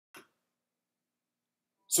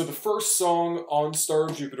So the first song on Star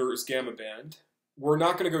of Jupiter is Gamma Band. We're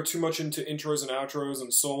not going to go too much into intros and outros and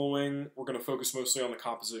soloing. We're going to focus mostly on the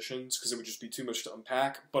compositions because it would just be too much to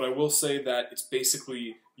unpack. But I will say that it's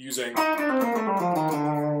basically using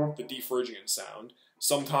the D Phrygian sound.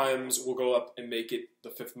 Sometimes we'll go up and make it the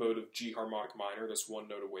fifth mode of G harmonic minor. That's one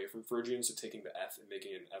note away from Phrygian, so taking the F and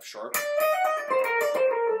making it an F sharp.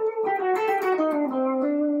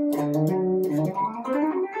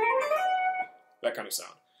 That kind of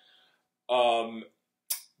sound.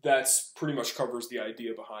 That's pretty much covers the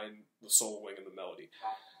idea behind the soloing and the melody.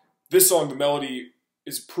 This song, the melody,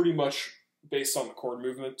 is pretty much based on the chord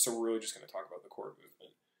movement, so we're really just going to talk about the chord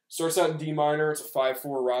movement. Starts out in D minor, it's a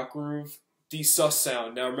 5/4 rock groove, D sus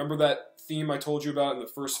sound. Now remember that theme I told you about in the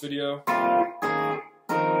first video?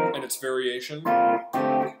 And its variation?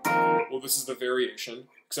 Well, this is the variation,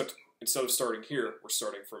 except instead of starting here, we're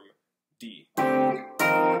starting from D.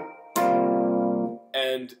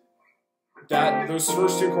 And those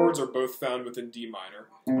first two chords are both found within D minor.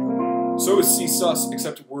 So is C sus,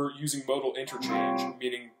 except we're using modal interchange,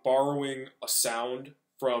 meaning borrowing a sound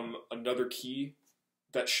from another key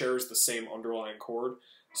that shares the same underlying chord.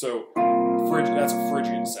 So that's a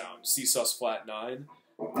Phrygian sound, C sus flat 9.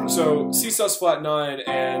 So C sus flat 9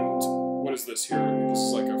 and what is this here? This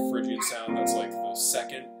is like a Phrygian sound that's like the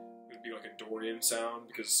second. It would be like a Dorian sound,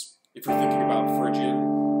 because if you're thinking about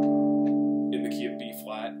Phrygian in the key of B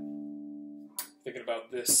flat, thinking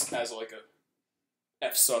about this as like a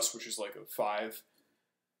F sus, which is like a 5,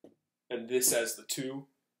 and this as the 2,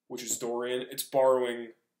 which is Dorian, it's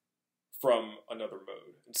borrowing from another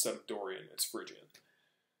mode. Instead of Dorian, it's Phrygian.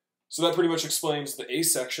 So that pretty much explains the A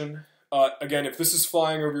section. Again, if this is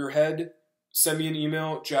flying over your head, send me an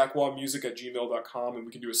email, jackwaughmusic@gmail.com, and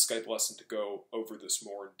we can do a Skype lesson to go over this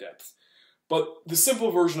more in depth. But the simple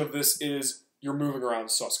version of this is you're moving around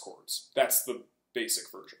sus chords. That's the basic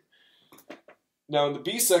version. Now in the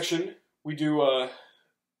B section, we do a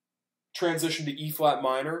transition to E flat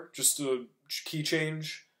minor, just a key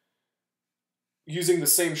change, using the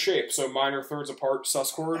same shape, so minor thirds apart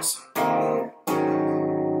sus chords.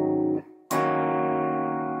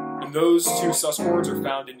 And those two sus chords are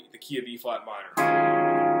found in the key of E flat minor.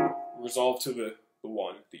 Resolved to the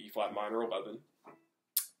 1, the E flat minor 11.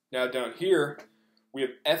 Now down here, we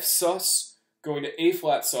have F sus, going to A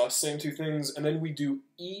flat sus, same two things, and then we do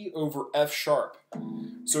E over F sharp.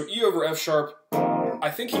 So E over F sharp,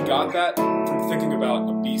 I think he got that from thinking about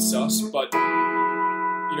a B sus, but you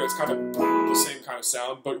know, it's kind of the same kind of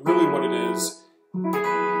sound, but really what it is,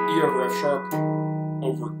 E over F sharp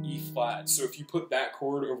over E flat. So if you put that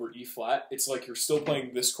chord over E flat, it's like you're still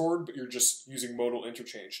playing this chord, but you're just using modal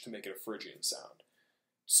interchange to make it a Phrygian sound.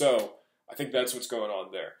 So I think that's what's going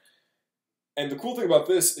on there. And the cool thing about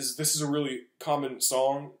this is a really common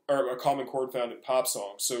song, or a common chord found in pop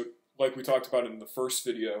songs. So like we talked about in the first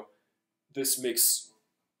video, this makes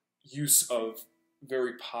use of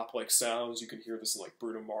very pop-like sounds. You can hear this in like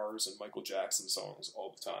Bruno Mars and Michael Jackson songs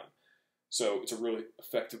all the time. So it's a really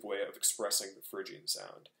effective way of expressing the Phrygian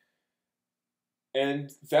sound.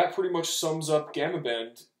 And that pretty much sums up Gamma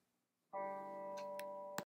Band